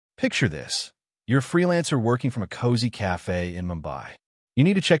Picture this. You're a freelancer working from a cozy cafe in Mumbai. You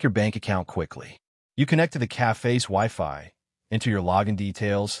need to check your bank account quickly. You connect to the cafe's Wi-Fi, enter your login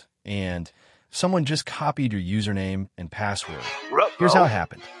details, and someone just copied your username and password. Here's how it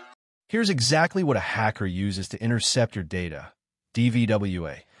happened. Here's exactly what a hacker uses to intercept your data.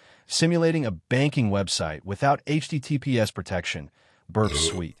 DVWA. Simulating a banking website without HTTPS protection. Burp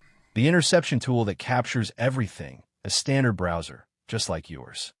Suite. The interception tool that captures everything, a standard browser, just like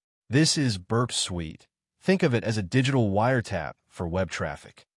yours. This is Burp Suite. Think of it as a digital wiretap for web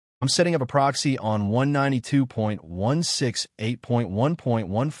traffic. I'm setting up a proxy on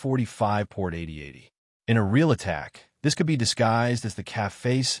 192.168.1.145 port 8080. In a real attack, this could be disguised as the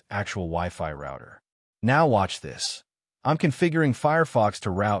cafe's actual Wi-Fi router. Now watch this. I'm configuring Firefox to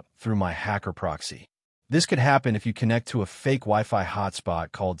route through my hacker proxy. This could happen if you connect to a fake Wi-Fi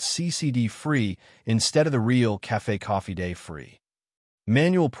hotspot called CCD free instead of the real Café Coffee Day free.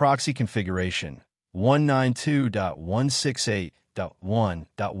 Manual proxy configuration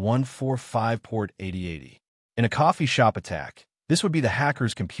 192.168.1.145 port 8080. In a coffee shop attack, this would be the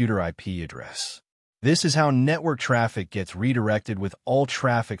hacker's computer IP address. This is how network traffic gets redirected, with all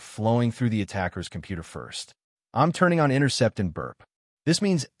traffic flowing through the attacker's computer first. I'm turning on intercept and burp. This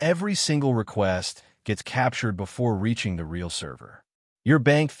means every single request gets captured before reaching the real server. Your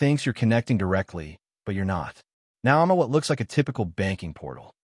bank thinks you're connecting directly, but you're not. Now I'm at what looks like a typical banking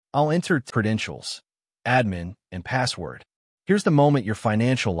portal. I'll enter credentials, admin, and password. Here's the moment your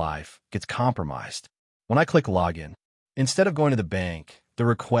financial life gets compromised. When I click login, instead of going to the bank, the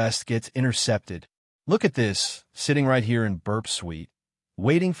request gets intercepted. Look at this, sitting right here in Burp Suite,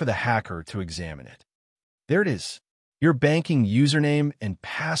 waiting for the hacker to examine it. There it is, your banking username and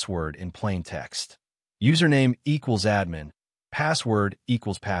password in plain text. Username equals admin, password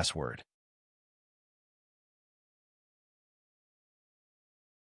equals password.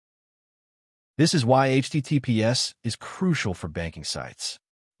 This is why HTTPS is crucial for banking sites.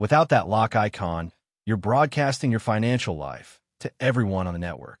 Without that lock icon, you're broadcasting your financial life to everyone on the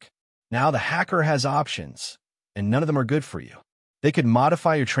network. Now the hacker has options, and none of them are good for you. They could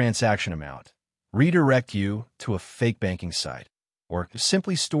modify your transaction amount, redirect you to a fake banking site, or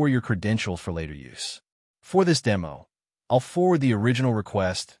simply store your credentials for later use. For this demo, I'll forward the original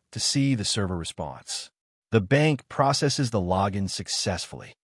request to see the server response. The bank processes the login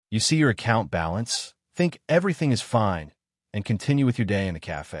successfully. You see your account balance, think everything is fine, and continue with your day in the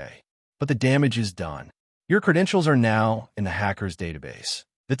cafe. But the damage is done. Your credentials are now in the hacker's database.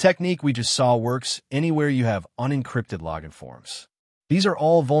 The technique we just saw works anywhere you have unencrypted login forms. These are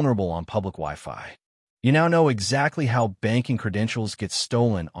all vulnerable on public Wi-Fi. You now know exactly how banking credentials get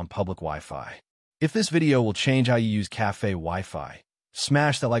stolen on public Wi-Fi. If this video will change how you use cafe Wi-Fi,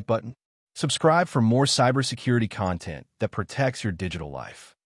 smash that like button. Subscribe for more cybersecurity content that protects your digital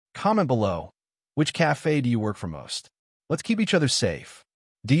life. Comment below, which cafe do you work for most? Let's keep each other safe.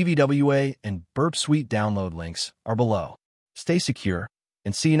 DVWA and Burp Suite download links are below. Stay secure,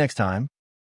 and see you next time.